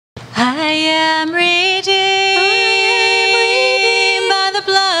I am redeemed by the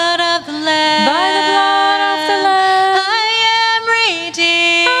blood of the Lamb. By the blood of the Lamb. I am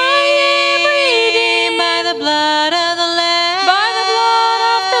redeemed by the blood of the Lamb. By the blood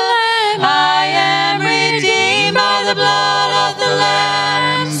of the Lamb. I am redeemed by the blood of the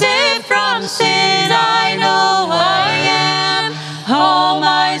Lamb. Saved from sin, I know I am. All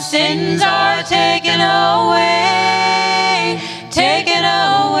my sins are taken away, taken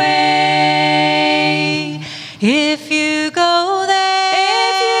away. If you go there,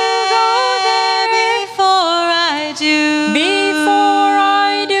 before I do, Before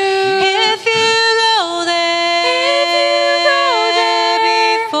I do. if you go there,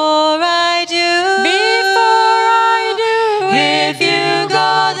 before I do, Before I do. if you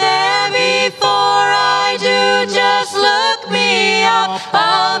go there before I do, just look me up,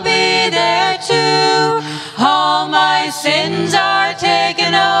 I'll be there too. All my sins are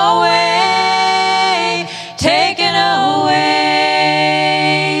taken away, taken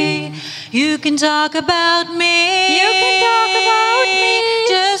away. You can talk about me, You can talk about me.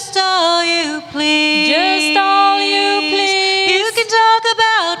 just all you please, Just all you please. You can talk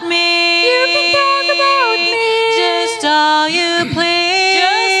about me, You can talk about me. just all you please,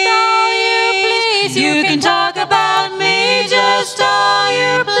 Just all you please. You can talk about me, just all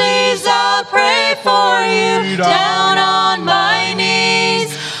you please. I'll pray for you down on my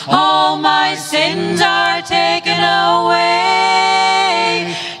knees. All my sins are taken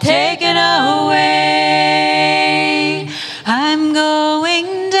away, taken away. I'm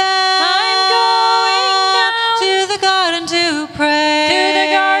going down, to the garden to pray. To the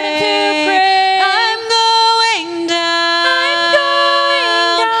garden to pray. I'm going down,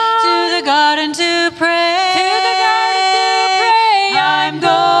 to the garden to pray. To the garden to pray. I'm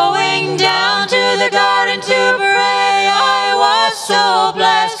going down to the garden to pray. I was so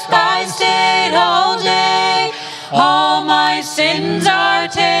blessed, I stayed all day. All my sins are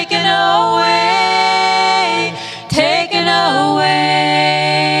taken away, taken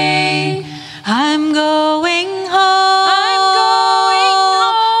away. I'm going home,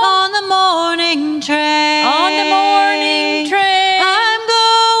 on the morning train. On the morning train. I'm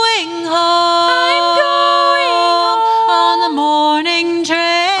going home, on the morning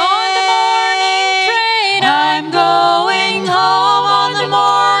train. On the morning train. I'm going home on the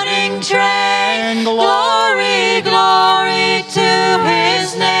morning train. Glory, glory to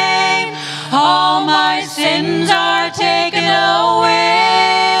his name. All my sins are taken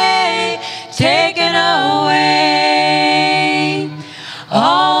away, taken away.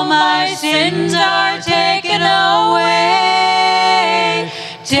 All my sins are taken away,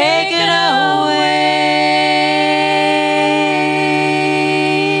 taken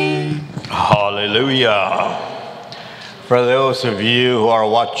away. Hallelujah. For those of you who are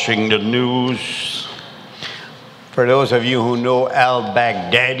watching the news, for those of you who know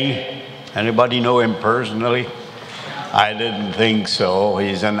al-Baghdadi, anybody know him personally? I didn't think so.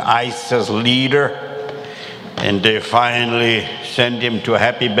 He's an ISIS leader, and they finally sent him to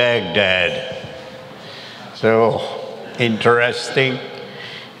Happy Baghdad. So interesting.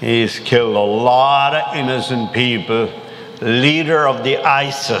 He's killed a lot of innocent people, leader of the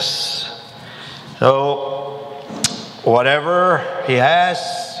ISIS. So whatever he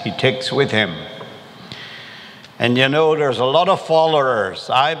has, he takes with him. And you know, there's a lot of followers.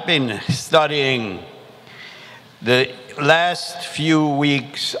 I've been studying the last few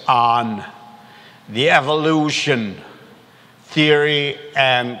weeks on the evolution theory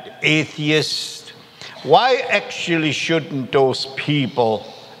and atheists. Why actually shouldn't those people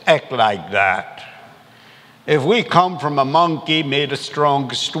act like that? If we come from a monkey, may the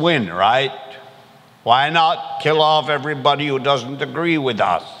strongest win, right? Why not kill off everybody who doesn't agree with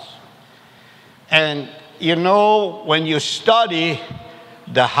us? And you know, when you study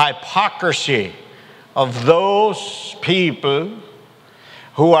the hypocrisy of those people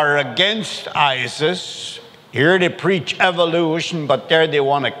who are against ISIS, here they preach evolution, but there they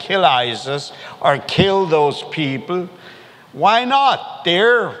want to kill ISIS or kill those people. Why not?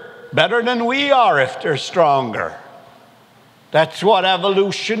 They're better than we are if they're stronger. That's what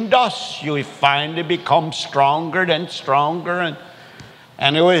evolution does. You finally become stronger and stronger. And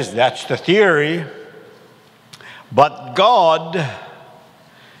anyways, that's the theory. But God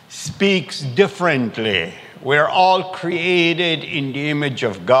speaks differently. We're all created in the image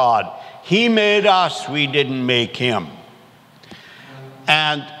of God. He made us, we didn't make him.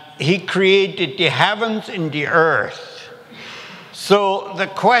 And he created the heavens and the earth. So the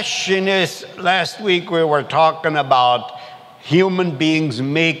question is, last week we were talking about human beings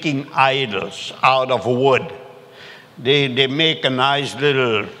making idols out of wood. They make a nice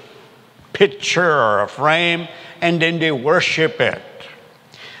little picture or a frame, and then they worship it.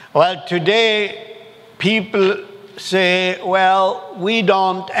 Well, today, people say, well, we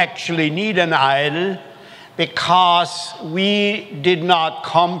don't actually need an idol because we did not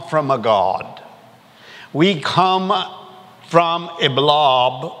come from a God. We come from a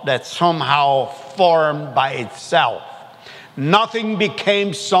blob that somehow formed by itself. Nothing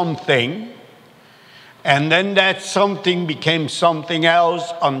became something, and then that something became something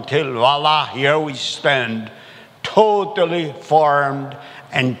else until, voila, here we stand, totally formed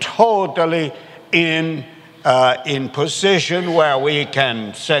and totally in position where we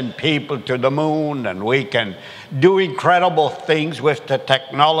can send people to the moon, and we can do incredible things with the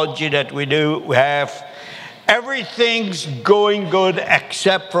technology that we have. Everything's going good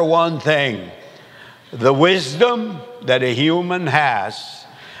except for one thing: the wisdom that a human has,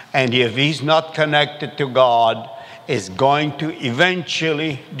 and if he's not connected to God, is going to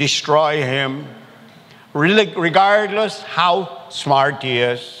eventually destroy him, regardless how smart he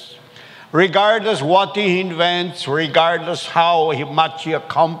is, regardless what he invents, regardless how much he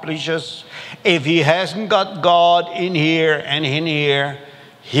accomplishes. If he hasn't got God in here and in here,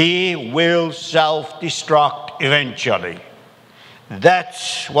 he will self-destruct eventually.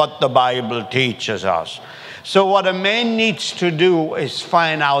 That's what the Bible teaches us. So what a man needs to do is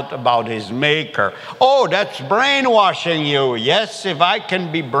find out about his maker. Oh, that's brainwashing you. Yes, if I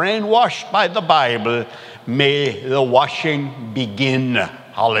can be brainwashed by the Bible, may the washing begin.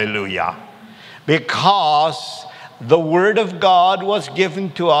 Hallelujah. Because the Word of God was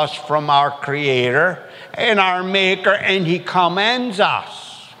given to us from our Creator and our Maker, and He commands us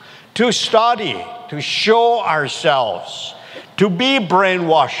to study, to show ourselves, to be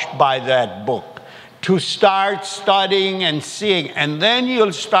brainwashed by that book, to start studying and seeing, and then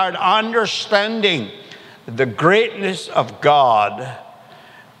you'll start understanding the greatness of God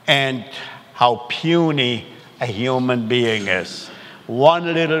and how puny a human being is.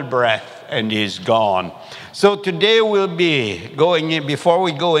 One little breath and he's gone. So today we'll be going in, before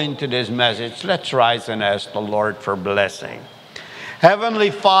we go into this message, let's rise and ask the Lord for blessing. Heavenly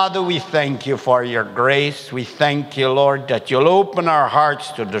Father, we thank you for your grace. We thank you, Lord, that you'll open our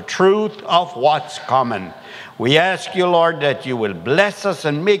hearts to the truth of what's coming. We ask you, Lord, that you will bless us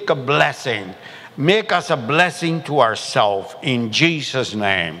and make a blessing. Make us a blessing to ourselves. In Jesus'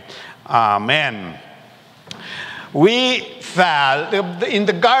 name, amen. We fell, in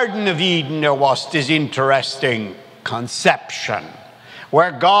the Garden of Eden, there was this interesting conception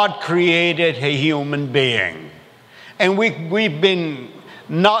where God created a human being. And we've been,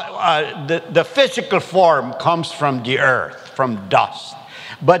 the physical form comes from the earth, from dust.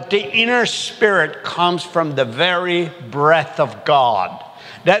 But the inner spirit comes from the very breath of God.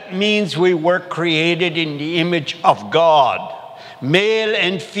 That means we were created in the image of God. Male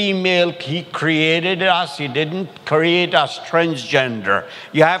and female, He created us. He didn't create us transgender.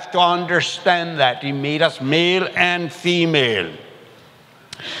 You have to understand that. He made us male and female.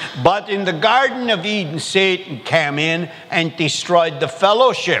 But in the Garden of Eden, Satan came in and destroyed the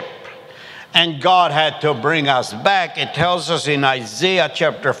fellowship. And God had to bring us back. It tells us in Isaiah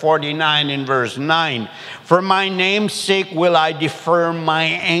chapter 49 in verse 9, "For my name's sake will I defer my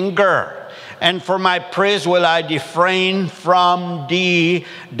anger, and for my praise will I refrain from thee,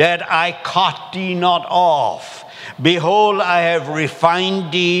 that I cut thee not off. Behold, I have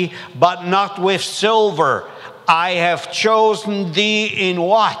refined thee, but not with silver. I have chosen thee in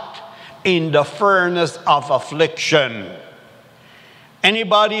what? In the furnace of affliction."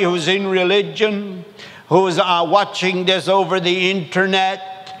 Anybody who's in religion, who's watching this over the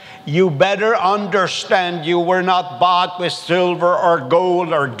internet, you better understand you were not bought with silver or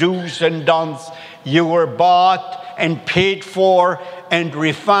gold or do's and don'ts. You were bought and paid for and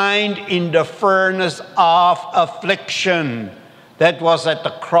refined in the furnace of affliction. That was at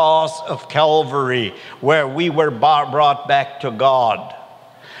the cross of Calvary, where we were brought back to God.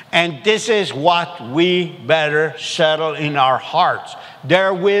 And this is what we better settle in our hearts.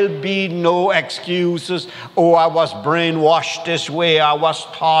 There will be no excuses. Oh, I was brainwashed this way. I was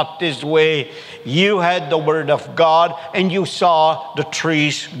taught this way. You had the Word of God, and you saw the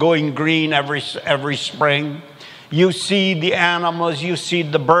trees going green every spring. You see the animals. You see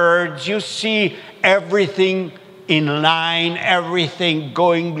the birds. You see everything in line, everything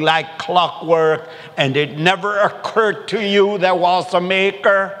going like clockwork, and it never occurred to you there was a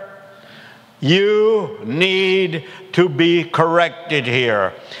maker. You need to be corrected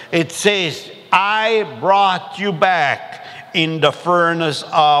here. It says, "I brought you back in the furnace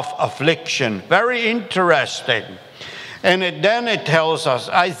of affliction." Very interesting. And then it tells us,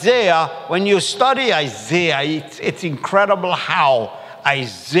 Isaiah, when you study Isaiah, it's incredible how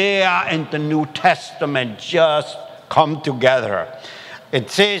Isaiah and the New Testament just come together. It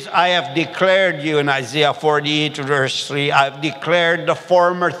says, I have declared you in Isaiah 48 verse 3, I have declared the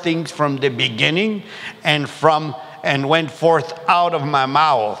former things from the beginning and went forth out of my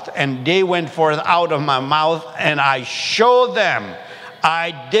mouth. And they went forth out of my mouth, and I showed them.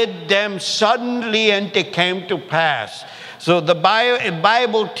 I did them suddenly, and they came to pass. So the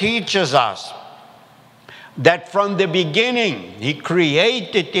Bible teaches us that from the beginning, he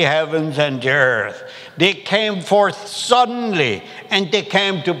created the heavens and the earth. They came forth suddenly, and they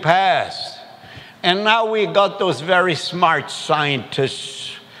came to pass. And now we got those very smart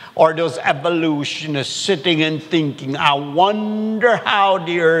scientists or those evolutionists sitting and thinking, I wonder how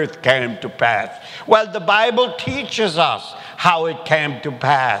the earth came to pass. Well, the Bible teaches us how it came to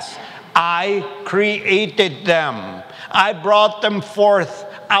pass. I created them. I brought them forth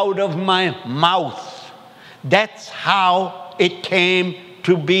out of my mouth. That's how it came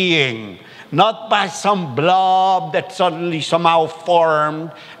to being. Not by some blob that suddenly somehow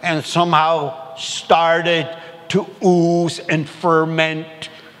formed and somehow started to ooze and ferment.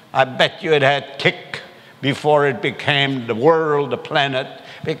 I bet you it had kick before it became the world, the planet,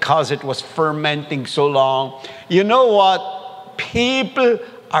 because it was fermenting so long. You know what? People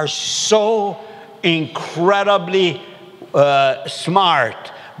are so incredibly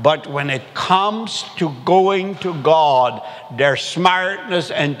smart. But when it comes to going to God, their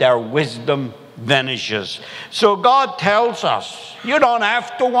smartness and their wisdom vanishes. So God tells us, you don't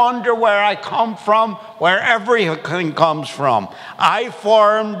have to wonder where I come from, where everything comes from. I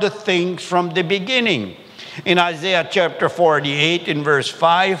formed the things from the beginning. In Isaiah chapter 48 in verse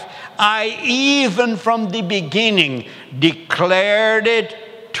 5, I even from the beginning declared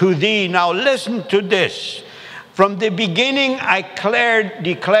it to thee. Now listen to this. From the beginning, I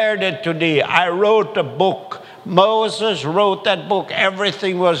declared it to thee. I wrote a book. Moses wrote that book.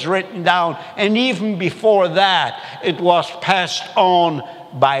 Everything was written down. And even before that, it was passed on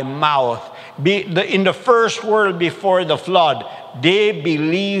by mouth. In the first world before the flood, they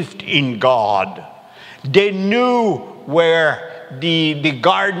believed in God. They knew where the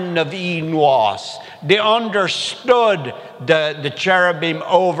Garden of Eden was. They understood the cherubim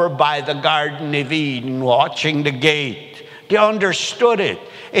over by the Garden of Eden watching the gate. They understood it.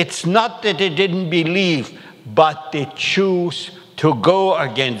 It's not that they didn't believe, but they choose to go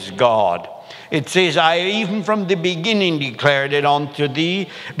against God. It says, I even from the beginning declared it unto thee,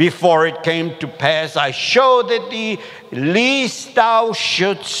 before it came to pass. I showed it thee, lest thou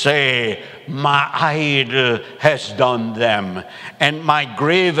shouldst say, my idol has done them, and my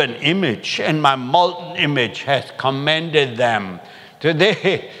graven image and my molten image has commended them.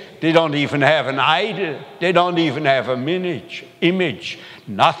 Today, they don't even have an idol. They don't even have an image.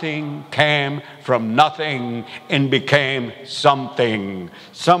 Nothing came from nothing and became something.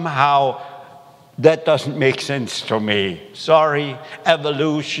 Somehow, that doesn't make sense to me. Sorry,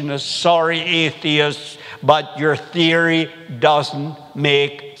 evolutionists. Sorry, atheists. But your theory doesn't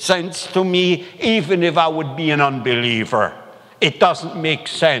make sense to me, even if I would be an unbeliever. It doesn't make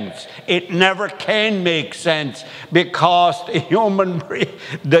sense. It never can make sense because the human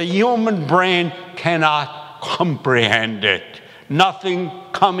brain cannot comprehend it. Nothing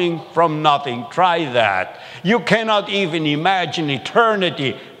coming from nothing. Try that. You cannot even imagine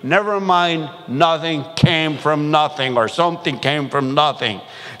eternity. Never mind, nothing came from nothing or something came from nothing.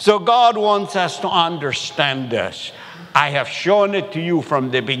 So God wants us to understand this. I have shown it to you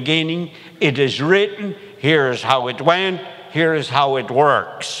from the beginning. It is written. Here's how it went. Here's how it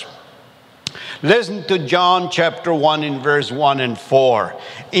works. Listen to John chapter 1 in verse 1 and 4.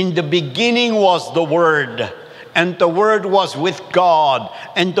 In the beginning was the Word, and the Word was with God,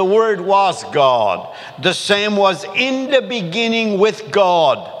 and the Word was God. The same was in the beginning with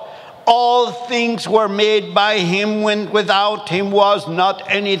God. All things were made by him, when without him was not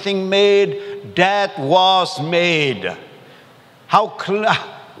anything made that was made.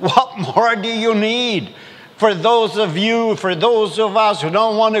 What more do you need? For those of us who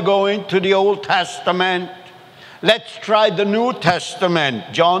don't want to go into the Old Testament, let's try the New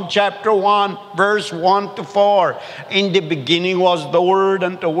Testament. John chapter 1, verse 1 to 4. In the beginning was the Word,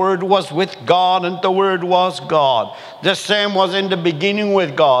 and the Word was with God, and the Word was God. The same was in the beginning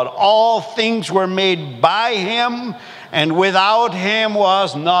with God. All things were made by him, and without him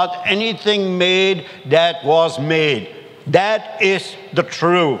was not anything made that was made. That is the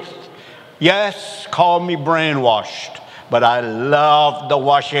truth. Yes, call me brainwashed, but I love the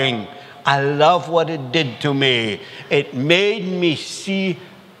washing. I love what it did to me. It made me see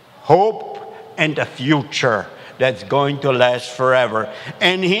hope and a future. that's going to last forever.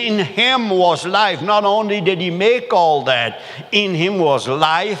 And in him was life. Not only did he make all that, in him was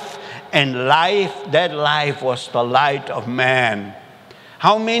life, and life, that life was the light of man.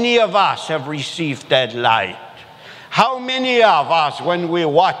 How many of us have received that light? How many of us, when we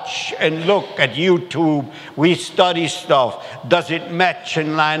watch and look at YouTube, we study stuff, does it match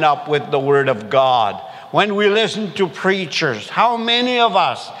and line up with the Word of God? When we listen to preachers, how many of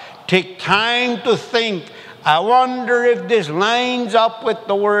us take time to think, I wonder if this lines up with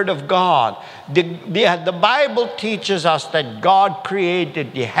the Word of God? The Bible teaches us that God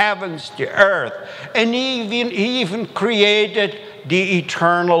created the heavens, the earth, and He even created the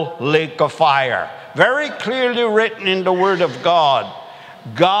eternal lake of fire. Very clearly written in the Word of God.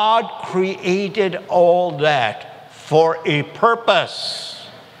 God created all that for a purpose.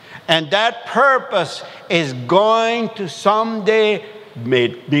 And that purpose is going to someday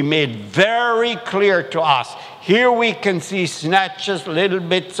be made very clear to us. Here we can see snatches, little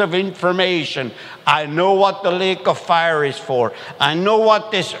bits of information. I know what the lake of fire is for. I know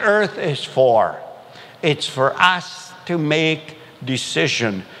what this earth is for. It's for us to make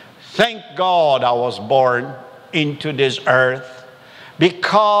decision. Thank God I was born into this earth,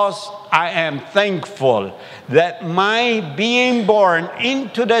 because I am thankful that my being born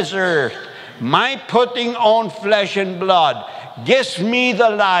into this earth, my putting on flesh and blood, gives me the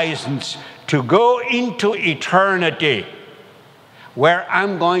license to go into eternity, where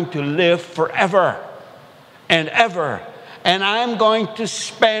I'm going to live forever and ever. And I'm going to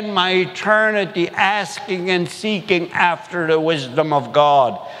spend my eternity asking and seeking after the wisdom of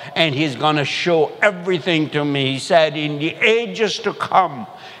God. And He's going to show everything to me. He said, in the ages to come,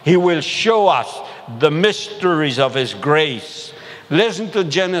 He will show us the mysteries of His grace. Listen to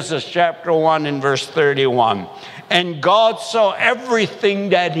Genesis chapter 1 and verse 31. And God saw everything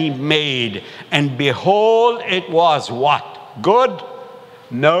that He made, and behold, it was what? Good?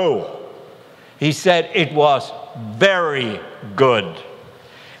 No. He said it was very good.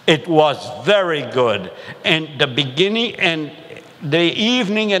 It was very good. And the beginning and the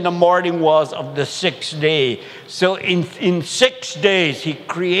evening and the morning was of the sixth day. So in 6 days, He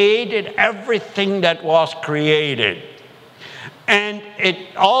created everything that was created. And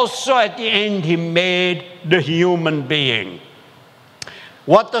it also at the end, He made the human being.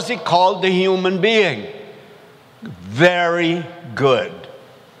 What does He call the human being? Very good.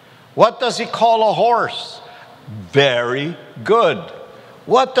 What does He call a horse? Very good.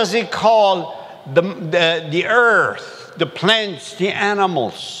 What does He call the earth, the plants, the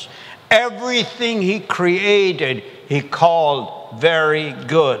animals? Everything He created, He called very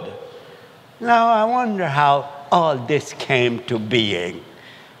good. Now, I wonder how all this came to being.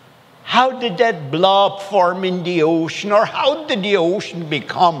 How did that blob form in the ocean? Or how did the ocean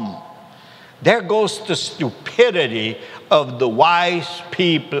become? There goes the stupidity of the wise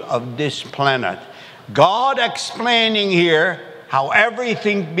people of this planet. God explaining here how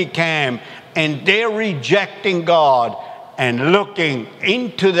everything became, and they're rejecting God and looking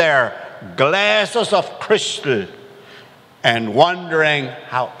into their glasses of crystal and wondering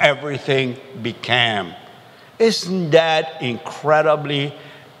how everything became. Isn't that incredibly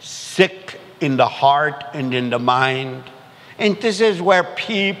sick in the heart and in the mind? And this is where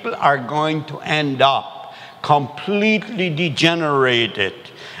people are going to end up, completely degenerated.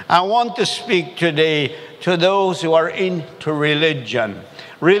 I want to speak today to those who are into religion.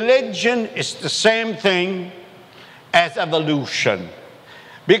 Religion is the same thing as evolution.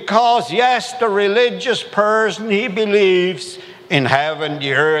 Because yes, the religious person, he believes in heaven,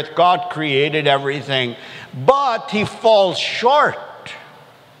 the earth, God created everything. But he falls short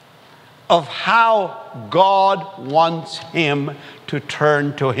of how God wants him to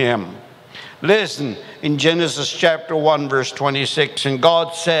turn to Him. Listen, in Genesis chapter 1, verse 26, and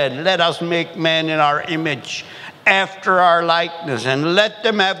God said, let us make man in our image, after our likeness, and let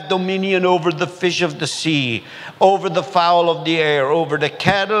them have dominion over the fish of the sea, over the fowl of the air, over the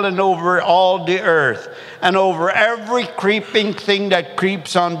cattle, and over all the earth, and over every creeping thing that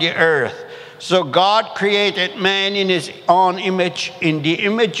creeps on the earth. So God created man in His own image. In the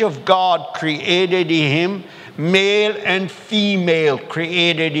image of God created He him, male and female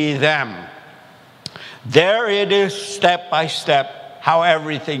created He them. There it is, step by step, how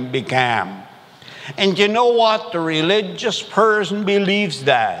everything began. And you know what? The religious person believes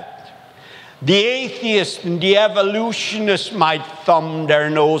that. The atheist and the evolutionist might thumb their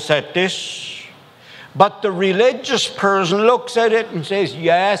nose at this. But the religious person looks at it and says,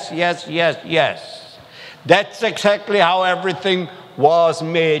 yes, yes, yes, yes. That's exactly how everything was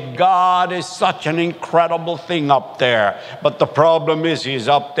made. God is such an incredible thing up there. But the problem is he's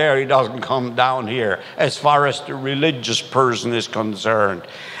up there. He doesn't come down here as far as the religious person is concerned.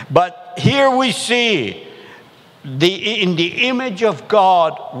 But here we see in the image of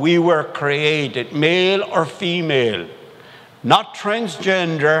God we were created, male or female, not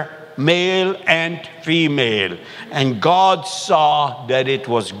transgender, male and female. And God saw that it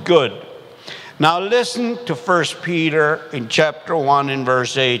was good. Now listen to 1 Peter in chapter 1 in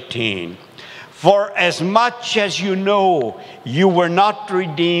verse 18. For as much as you know, you were not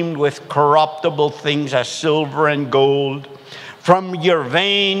redeemed with corruptible things as silver and gold, from your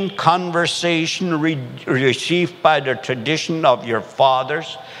vain conversation received by the tradition of your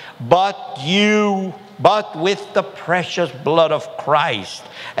fathers, but with the precious blood of Christ,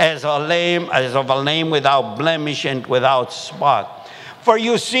 as of a lamb without blemish and without spot. For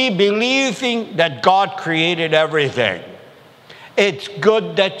you see, believing that God created everything, it's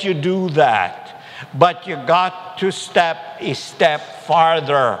good that you do that, but you got to step a step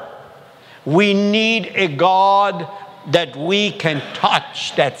farther. We need a God that we can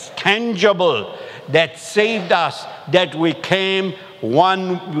touch, that's tangible, that saved us, that we became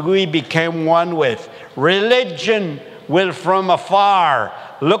one with. Religion will from afar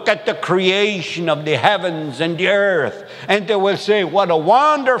look at the creation of the heavens and the earth, and they will say, what a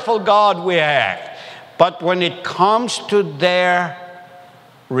wonderful God we have. But when it comes to their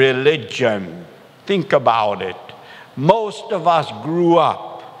religion, think about it. Most of us grew up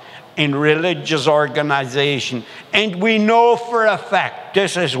in religious organization, and we know for a fact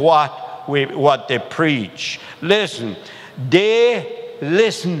this is what they preach. Listen, they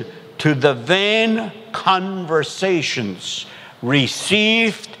listen to the vain conversations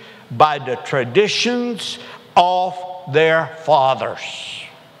received by the traditions of their fathers.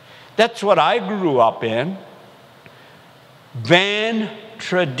 That's what I grew up in. Vain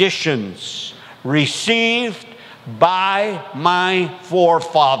traditions received by my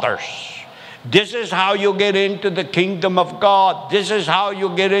forefathers. This is how you get into the kingdom of God. This is how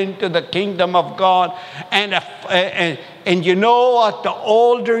you get into the kingdom of God. And you know what? The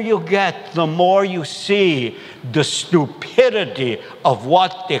older you get, the more you see the stupidity of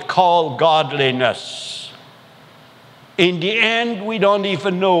what they call godliness. In the end, we don't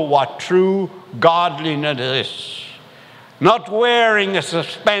even know what true godliness is. Not wearing a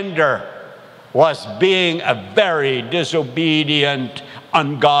suspender was being a very disobedient,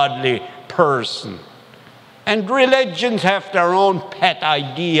 ungodly person. And religions have their own pet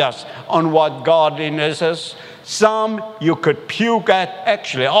ideas on what godliness is. Some you could puke at,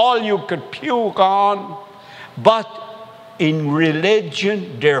 actually all you could puke on. But in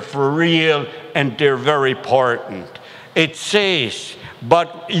religion, they're for real and they're very important. It says,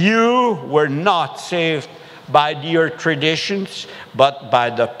 but you were not saved by your traditions, but by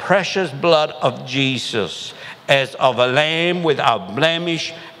the precious blood of Jesus, as of a lamb without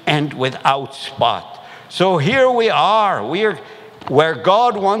blemish and without spot. So here we are. We're where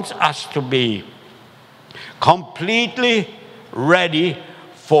God wants us to be. Completely ready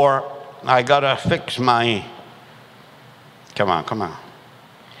for, I gotta fix my, come on.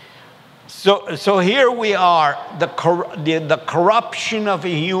 So here we are, the corruption of a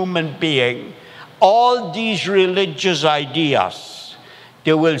human being. All these religious ideas,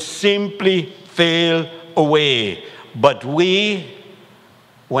 they will simply fail away. But when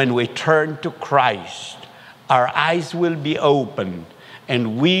we turn to Christ, our eyes will be opened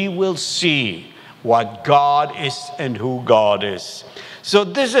and we will see what God is and who God is. So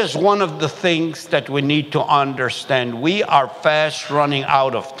this is one of the things that we need to understand. We are fast running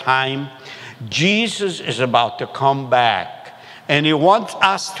out of time. Jesus is about to come back, and he wants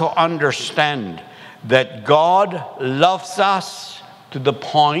us to understand that God loves us to the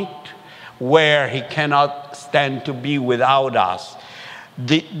point where he cannot stand to be without us.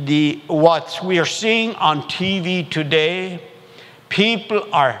 What we are seeing on TV today, people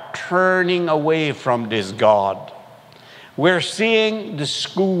are turning away from this God. We're seeing the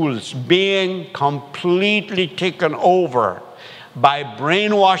schools being completely taken over by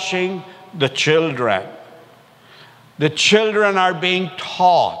brainwashing the children. The children are being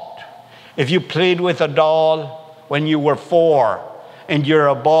taught. If you played with a doll when you were 4 and you're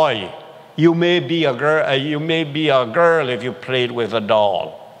a boy, you may be a girl. You may be a girl if you played with a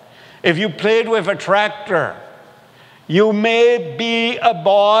doll. If you played with a tractor, you may be a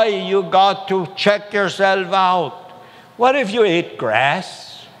boy. You got to check yourself out. What if you ate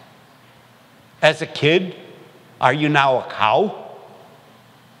grass as a kid? Are you now a cow?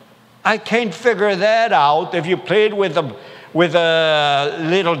 I can't figure that out. If you played with a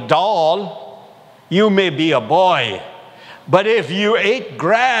little doll, you may be a boy. But if you ate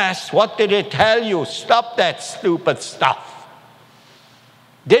grass, what did it tell you? Stop that stupid stuff.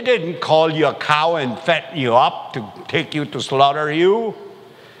 They didn't call you a cow and fatten you up to take you to slaughter you.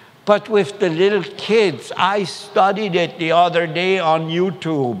 But with the little kids, I studied it the other day on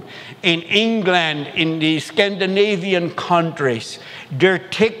YouTube. In England, in the Scandinavian countries, they're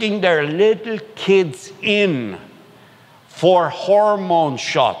taking their little kids in for hormone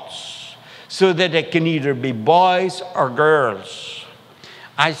shots so that they can either be boys or girls.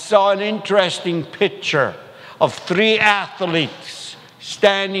 I saw an interesting picture of 3 athletes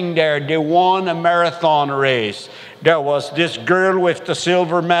standing there. They won a marathon race. There was this girl with the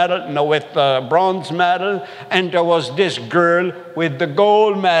silver medal, no, with the bronze medal, and there was this girl with the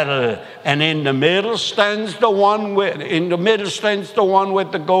gold medal. And in the middle stands the one with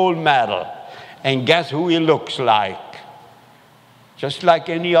the gold medal. And guess who he looks like? Just like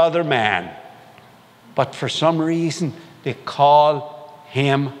any other man. But for some reason, they call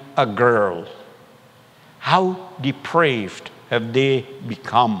him a girl. How depraved have they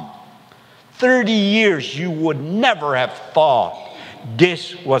become? 30 years, you would never have thought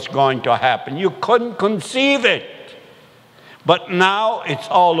this was going to happen. You couldn't conceive it. But now it's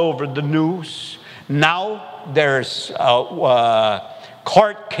all over the news. Now there's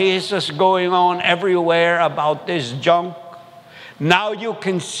court cases going on everywhere about this junk. Now you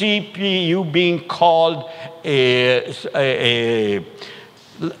can see you being called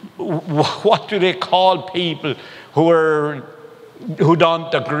what do they call people who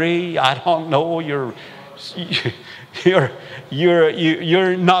don't agree? I don't know. You're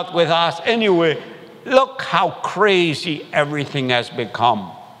not with us anyway. Look how crazy everything has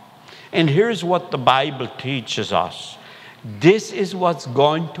become. And here's what the Bible teaches us. This is what's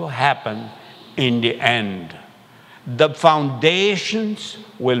going to happen in the end. The foundations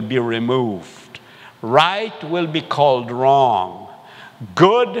will be removed. Right will be called wrong.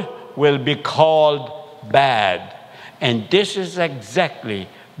 Good will be called bad. And this is exactly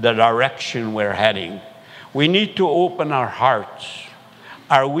the direction we're heading. We need to open our hearts.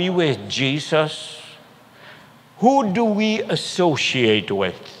 Are we with Jesus? Who do we associate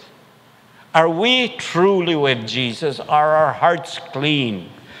with? Are we truly with Jesus? Are our hearts clean?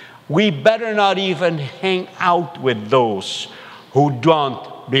 We better not even hang out with those who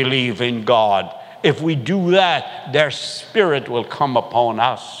don't believe in God. If we do that, their spirit will come upon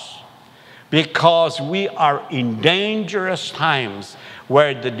us. Because we are in dangerous times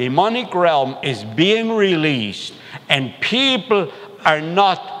where the demonic realm is being released and people are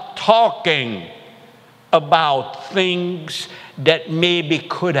not talking about things that maybe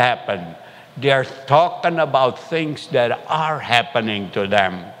could happen. They are talking about things that are happening to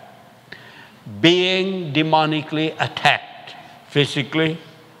them. Being demonically attacked physically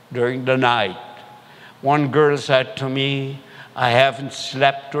during the night. One girl said to me, I haven't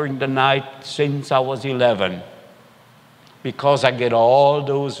slept during the night since I was 11 because I get all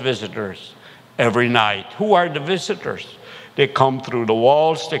those visitors every night. Who are the visitors? They come through the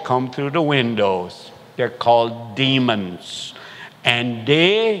walls, they come through the windows. They're called demons. And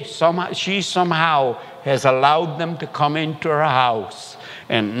she somehow has allowed them to come into her house.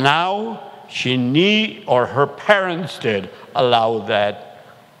 And now her parents did allow that.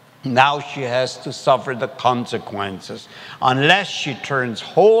 Now she has to suffer the consequences. Unless she turns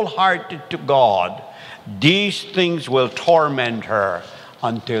wholehearted to God, these things will torment her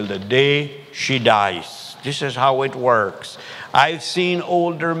until the day she dies. This is how it works. I've seen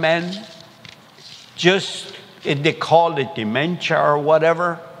older men, they call it dementia or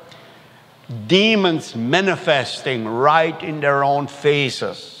whatever, demons manifesting right in their own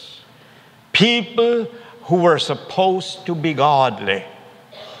faces. People who were supposed to be godly,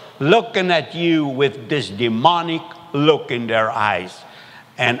 looking at you with this demonic look in their eyes.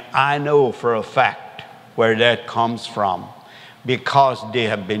 And I know for a fact where that comes from, because they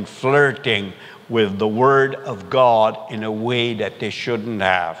have been flirting with the Word of God in a way that they shouldn't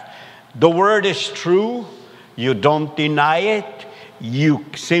have. The Word is true. You don't deny it. You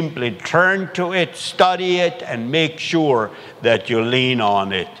simply turn to it, study it, and make sure that you lean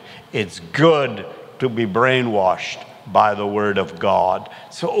on it. It's good to be brainwashed by the Word of God.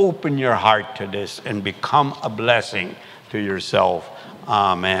 So open your heart to this and become a blessing to yourself.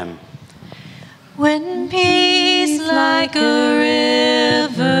 Amen. When peace like a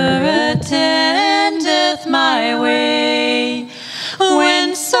river attendeth my way,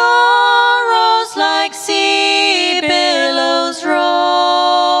 when sorrows like sea billows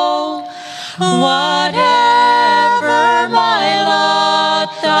roll, whatever my lot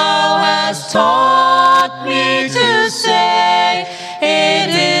thou hast taught me to say, it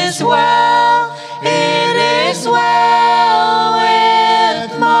is well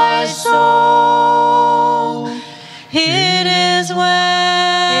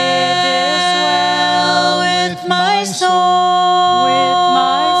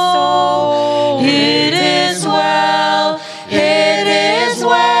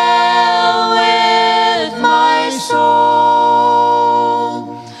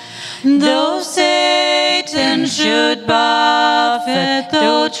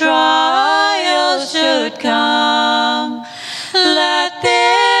trial should come, let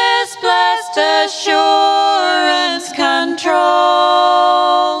this blessed assurance control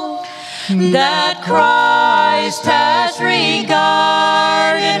that Christ has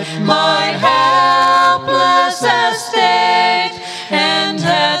regarded my helpless estate and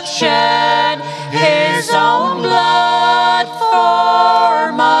hath shed his own blood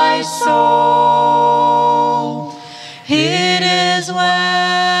for my soul. It is well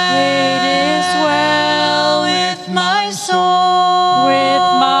with my soul, with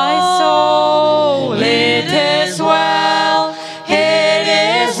my soul. it is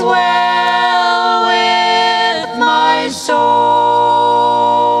well with my soul.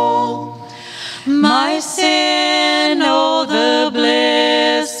 My sin, oh the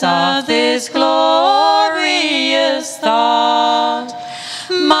bliss of this glorious thought.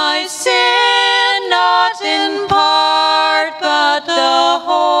 My sin not in part but the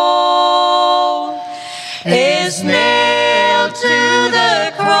whole is nailed to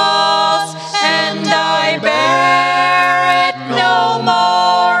the cross, and I bear it no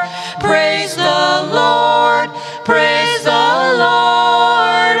more. Praise the Lord,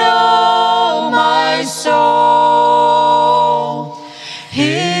 oh my soul.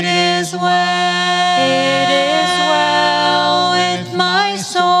 It is well with my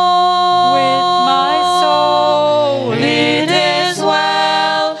soul, With my soul. it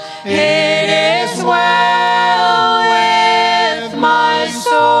is well with my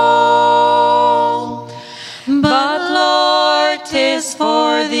soul. But Lord, 'tis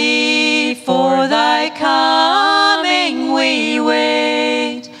for thee, for thy coming we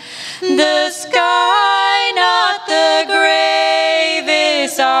wait. The sky, not the grave,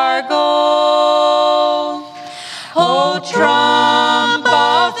 is our goal. O trump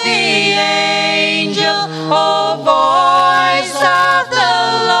of the angel, O voice of the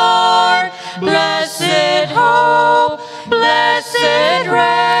Lord, blessed hope, blessed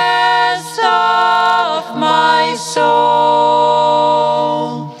rest of my soul.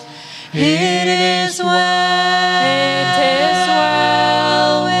 It is well